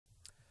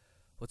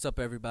What's up,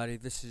 everybody?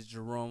 This is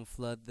Jerome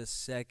Flood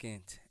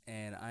II,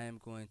 and I am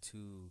going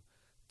to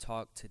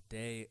talk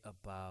today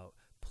about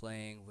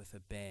playing with a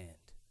band.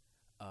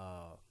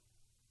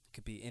 It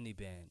could be any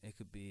band. It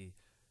could be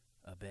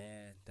a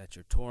band that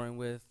you're touring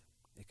with.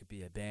 It could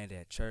be a band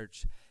at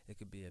church. It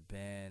could be a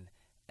band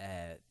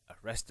at a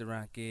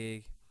restaurant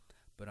gig.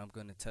 But I'm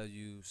going to tell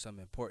you some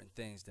important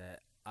things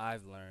that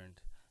I've learned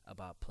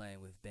about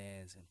playing with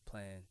bands and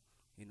playing,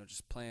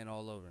 just playing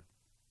all over.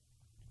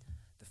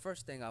 The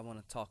first thing I want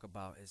to talk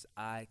about is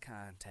eye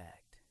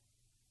contact.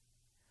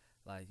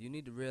 Like, you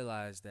need to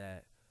realize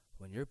that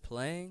when you're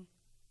playing,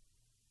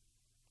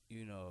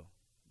 you know,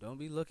 don't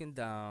be looking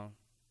down,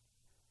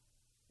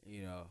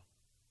 you know,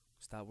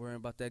 stop worrying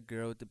about that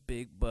girl with the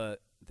big butt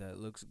that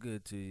looks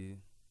good to you.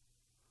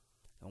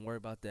 Don't worry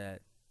about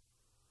that.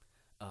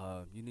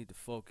 You need to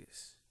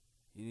focus.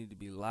 You need to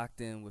be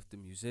locked in with the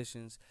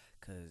musicians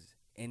because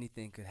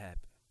anything could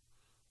happen.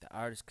 The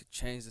artist could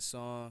change the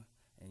song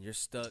and you're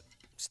stuck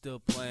still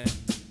playing.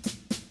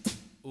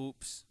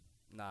 Oops.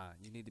 Nah,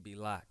 you need to be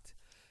locked.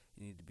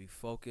 You need to be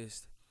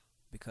focused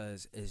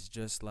because it's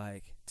just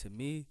like, to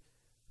me,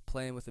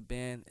 playing with a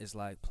band is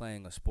like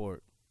playing a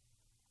sport.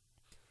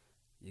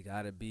 You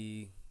gotta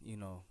be, you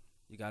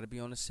gotta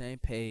be on the same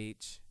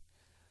page.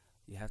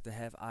 You have to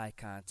have eye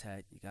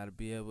contact. You gotta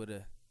be able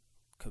to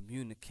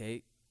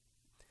communicate.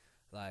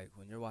 Like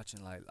when you're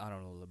watching, like, I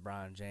don't know,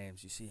 LeBron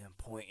James, you see him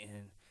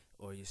pointing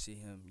or you see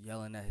him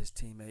yelling at his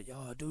teammate,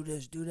 yo, do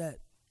this, do that.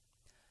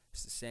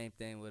 It's the same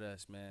thing with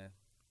us, man.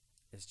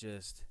 It's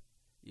just,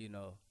 you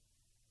know,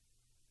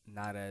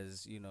 not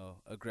as,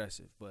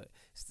 aggressive, but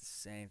it's the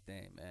same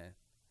thing, man.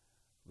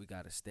 We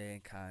got to stay in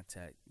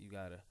contact. You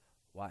got to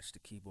watch the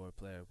keyboard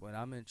player. When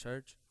I'm in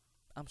church,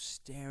 I'm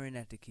staring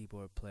at the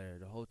keyboard player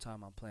the whole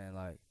time I'm playing,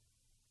 like,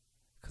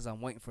 because I'm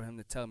waiting for him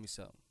to tell me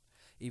something.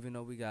 Even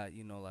though we got,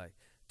 like,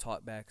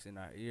 talkbacks in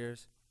our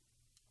ears,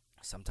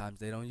 sometimes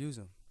they don't use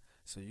them.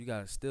 So you got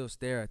to still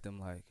stare at them,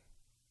 like,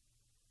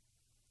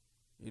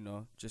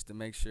 just to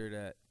make sure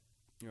that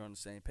you're on the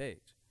same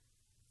page.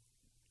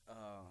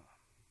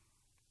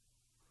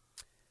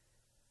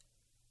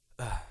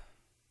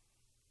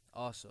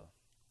 Also,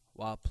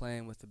 while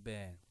playing with the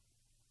band,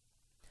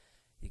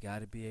 you got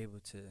to be able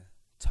to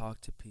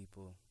talk to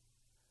people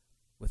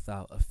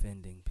without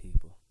offending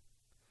people.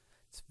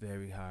 It's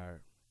very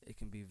hard. It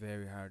can be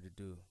very hard to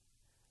do.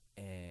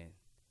 And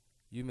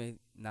you may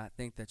not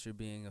think that you're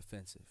being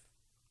offensive.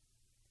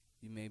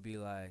 You may be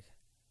like,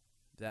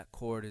 that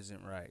chord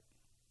isn't right.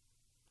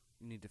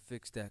 You need to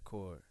fix that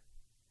chord.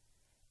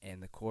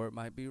 And the chord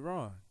might be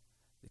wrong.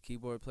 The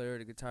keyboard player,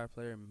 the guitar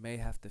player may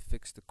have to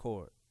fix the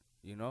chord,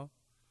 you know?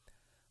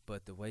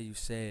 But the way you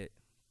say it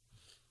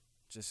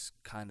just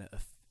kind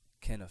of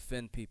can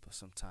offend people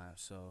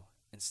sometimes. So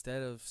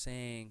instead of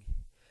saying,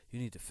 you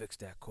need to fix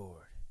that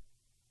chord,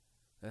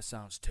 that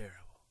sounds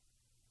terrible.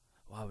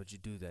 Why would you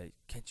do that?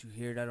 Can't you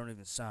hear that? Don't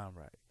even sound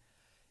right.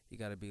 You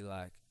got to be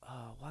like,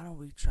 oh, why don't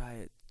we try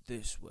it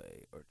this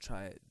way or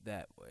try it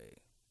that way?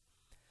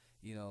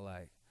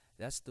 Like,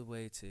 that's the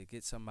way to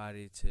get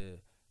somebody to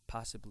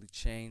possibly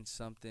change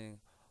something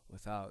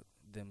without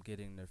them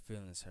getting their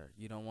feelings hurt.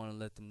 You don't want to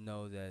let them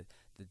know that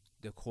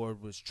the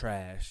chord was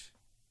trash,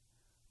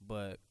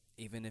 but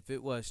even if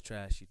it was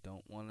trash, you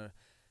don't want to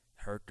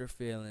hurt their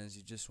feelings.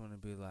 You just want to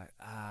be like,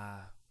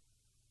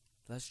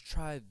 let's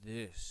try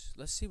this.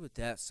 Let's see what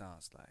that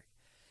sounds like.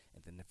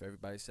 And then if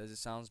everybody says it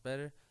sounds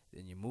better,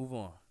 then you move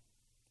on.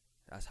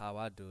 That's how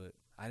I do it.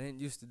 I didn't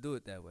used to do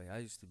it that way. I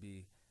used to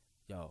be,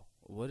 yo,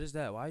 what is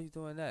that? Why are you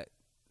doing that?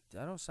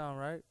 That don't sound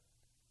right.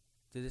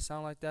 Did it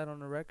sound like that on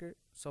the record?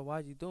 So why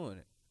are you doing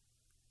it?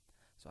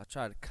 So I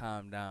try to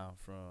calm down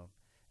from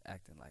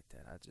acting like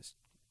that. I just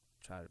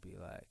try to be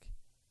like,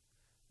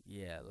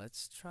 yeah,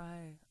 let's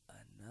try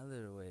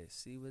another way.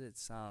 See what it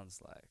sounds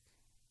like.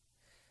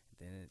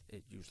 Then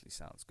it usually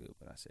sounds good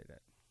when I say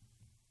that.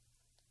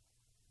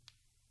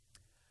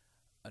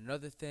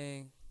 Another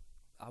thing,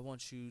 I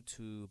want you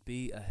to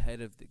be ahead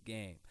of the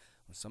game.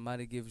 When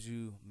somebody gives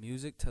you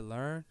music to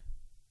learn,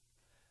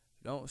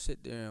 don't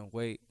sit there and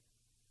wait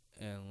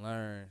and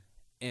learn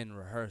in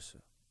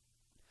rehearsal.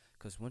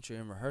 Because once you're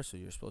in rehearsal,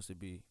 you're supposed to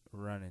be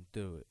running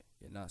through it.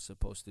 You're not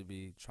supposed to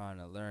be trying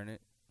to learn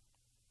it.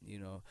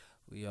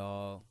 We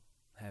all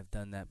have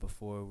done that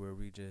before where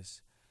we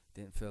just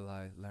didn't feel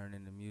like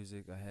learning the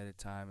music ahead of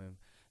time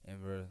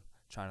and we're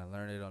trying to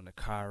learn it on the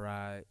car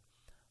ride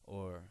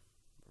or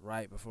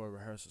right before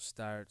rehearsal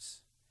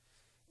starts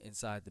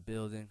inside the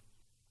building.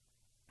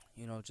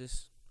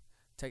 Just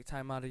take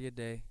time out of your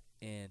day,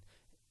 and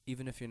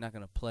even if you're not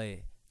going to play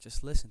it,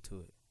 just listen to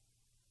it.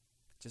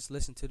 Just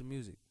listen to the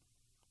music.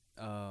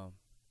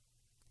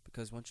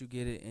 Because once you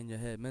get it in your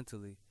head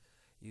mentally,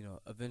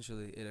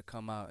 eventually it'll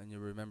come out and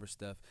you'll remember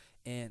stuff.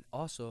 And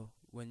also,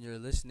 when you're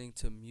listening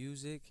to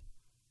music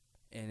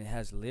and it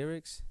has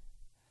lyrics,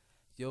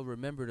 you'll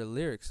remember the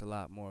lyrics a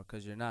lot more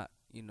because you're not,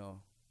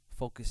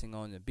 focusing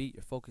on the beat.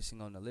 You're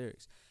focusing on the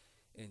lyrics.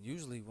 And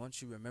usually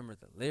once you remember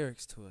the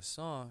lyrics to a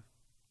song,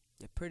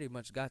 you pretty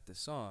much got the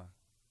song.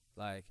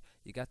 Like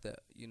you got the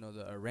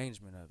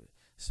arrangement of it.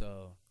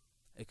 So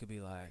it could be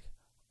like,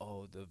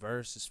 oh, the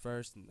verse is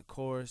first and the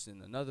chorus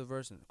and another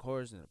verse and the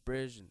chorus and the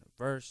bridge and the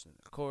verse and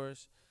the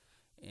chorus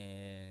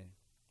and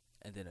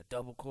then a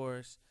double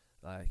chorus.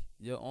 Like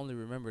you'll only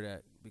remember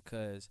that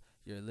because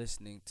you're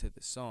listening to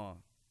the song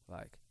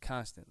like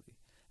constantly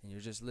and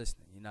you're just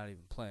listening. You're not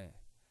even playing.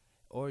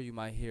 Or you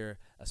might hear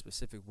a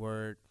specific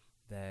word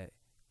that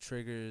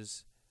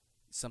triggers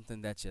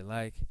something that you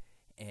like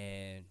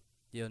and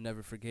you'll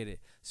never forget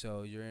it.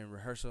 So you're in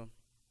rehearsal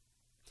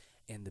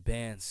and the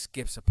band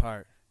skips a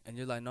part and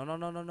you're like, no, no,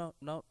 no, no, no,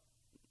 no,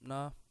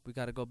 no, we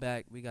got to go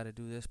back. We got to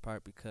do this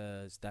part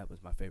because that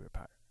was my favorite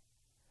part.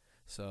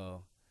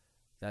 So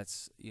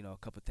that's, a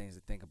couple things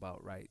to think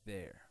about right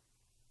there.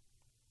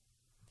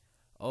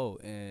 Oh,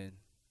 and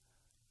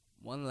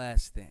one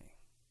last thing.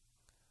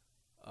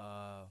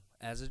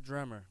 As a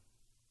drummer,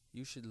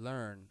 you should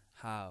learn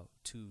how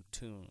to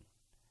tune.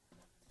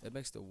 It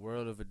makes the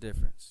world of a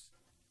difference.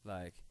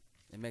 Like,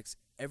 it makes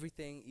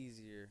everything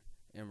easier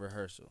in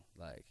rehearsal.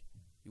 Like,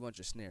 you want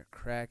your snare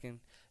cracking.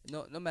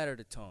 No matter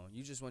the tone.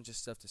 You just want your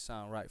stuff to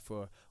sound right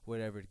for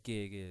whatever the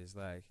gig is.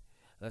 Like,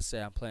 let's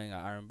say I'm playing an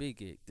R&B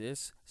gig.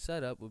 This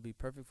setup would be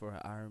perfect for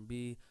an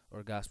R&B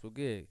or gospel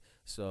gig.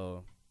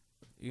 So,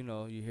 you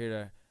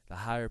hear the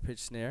higher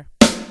pitched snare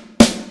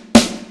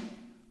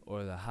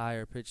or the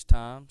higher pitched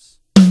toms.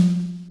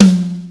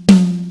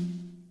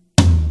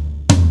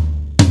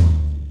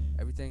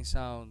 Everything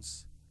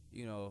sounds,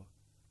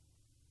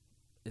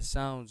 it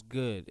sounds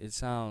good. It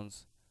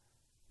sounds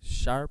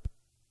sharp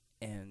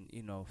and,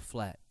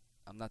 flat.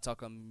 I'm not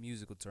talking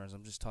musical terms.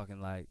 I'm just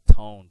talking like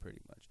tone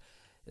pretty much.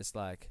 It's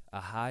like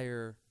a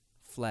higher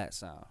flat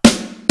sound.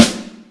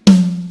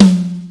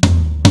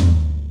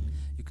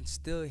 You can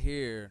still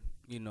hear,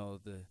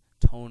 the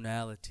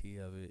tonality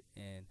of it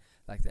and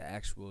like the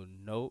actual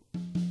note.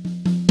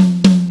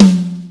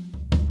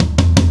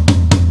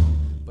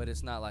 But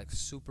it's not like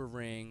super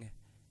ring.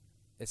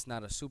 It's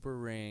not a super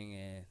ring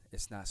and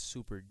it's not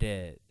super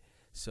dead.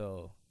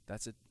 So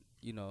that's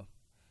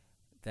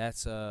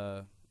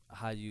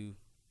how you,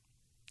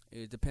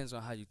 it depends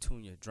on how you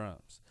tune your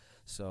drums.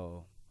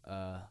 So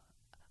I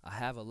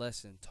have a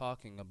lesson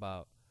talking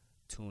about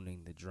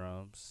tuning the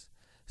drums.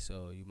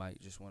 So you might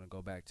just want to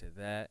go back to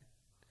that,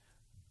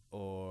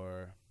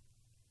 or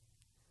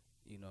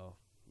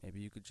maybe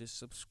you could just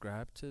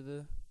subscribe to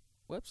the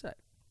website.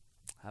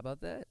 How about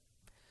that?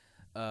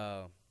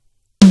 Uh,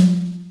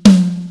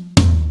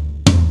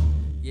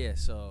 yeah,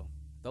 so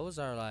those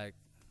are like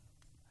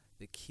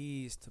the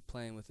keys to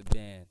playing with a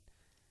band.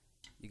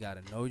 You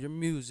gotta know your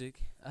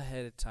music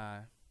ahead of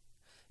time.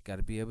 You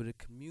gotta be able to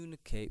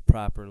communicate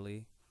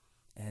properly,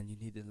 and you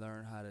need to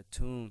learn how to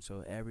tune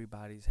so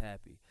everybody's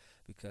happy.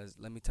 Because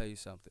let me tell you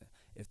something: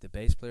 if the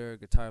bass player or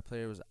guitar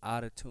player was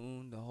out of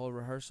tune the whole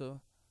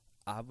rehearsal,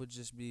 I would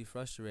just be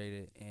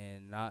frustrated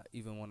and not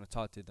even want to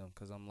talk to them.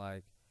 Cause I'm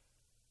like,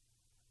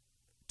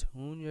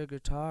 tune your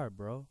guitar,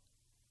 bro.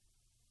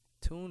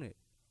 Tune it.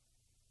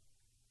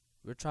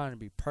 We're trying to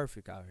be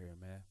perfect out here,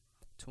 man.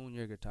 Tune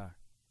your guitar.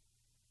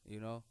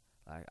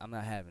 Like, I'm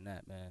not having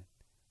that, man.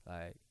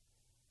 Like,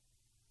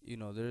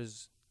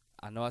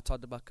 I know I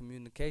talked about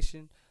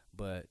communication,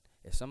 but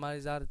if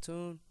somebody's out of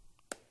tune,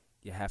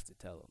 you have to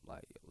tell them,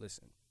 like,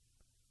 listen,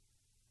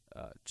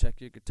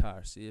 check your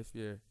guitar. See if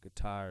your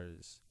guitar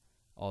is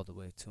all the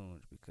way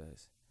tuned,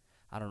 because,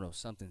 I don't know,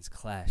 something's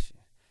clashing.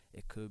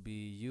 It could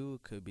be you,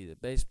 it could be the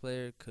bass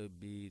player, it could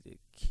be the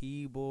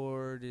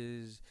keyboard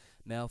is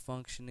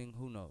malfunctioning,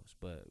 who knows,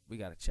 but we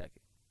got to check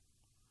it.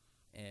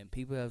 And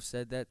people have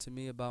said that to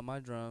me about my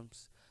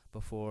drums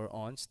before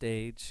on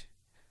stage,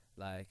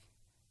 like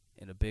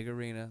in a big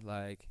arena,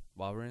 like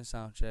while we're in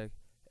sound check.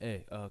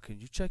 Hey, can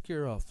you check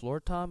your floor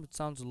tom? It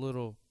sounds a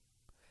little.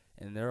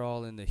 And they're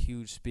all in the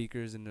huge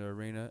speakers in the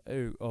arena.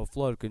 Hey,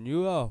 Flood, could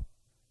you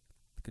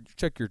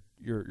check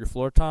your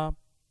floor tom?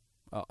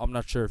 I'm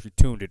not sure if you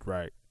tuned it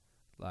right.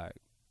 Like,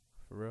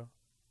 for real.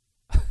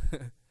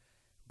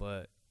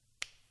 But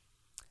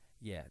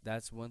yeah,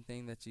 that's one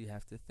thing that you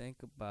have to think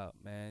about,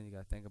 man. You got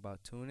to think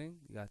about tuning.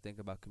 You got to think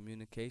about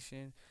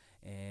communication.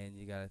 And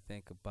you got to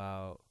think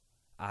about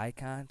eye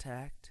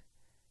contact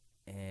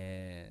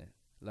and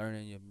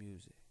learning your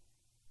music.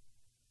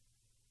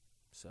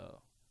 So,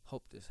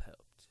 hope this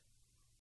helped.